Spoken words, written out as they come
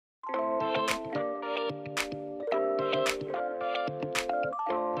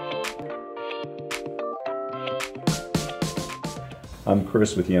I'm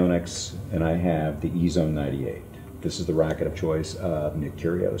Chris with Yonex, and I have the Ezone 98. This is the racket of choice of Nick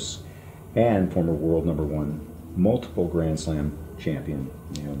Kyrgios and former world #1, multiple Grand Slam champion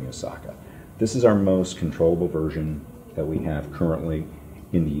Naomi Osaka. This is our most controllable version that we have currently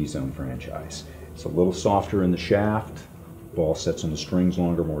in the Ezone franchise. It's a little softer in the shaft, ball sets on the strings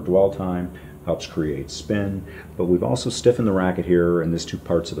longer, more dwell time, helps create spin, but we've also stiffened the racket here in these two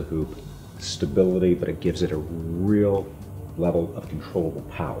parts of the hoop. Stability, but it gives it a real level of controllable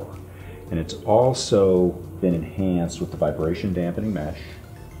power. And it's also been enhanced with the vibration dampening mesh,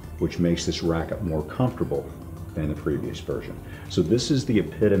 which makes this racket more comfortable than the previous version. So this is the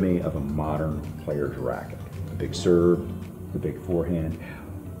epitome of a modern player's racket. The big serve, the big forehand.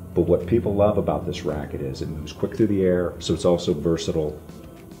 But what people love about this racket is it moves quick through the air, so it's also versatile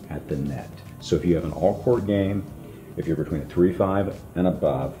at the net. So if you have an all-court game, if you're between a 3-5 and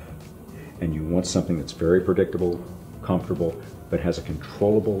above, and you want something that's very predictable, comfortable, but has a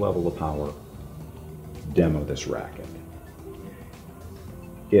controllable level of power, demo this racket.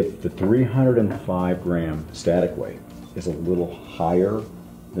 If the 305 gram static weight is a little higher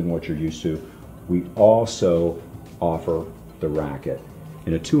than what you're used to, we also offer the racket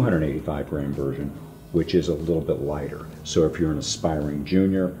in a 285 gram version, which is a little bit lighter. So if you're an aspiring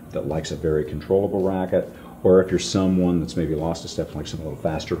junior that likes a very controllable racket, or if you're someone that's maybe lost a step and likes something a little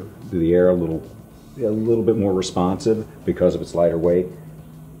faster through the air, a little bit more responsive because of its lighter weight,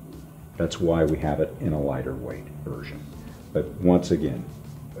 that's why we have it in a lighter weight version. But once again,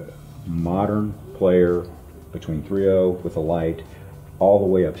 modern player between 3.0 with a light, all the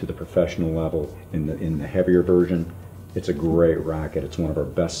way up to the professional level in the heavier version. It's a great racket. It's one of our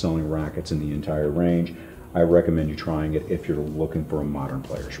best-selling rackets in the entire range. I recommend you trying it if you're looking for a modern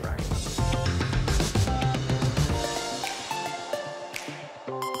player's racket.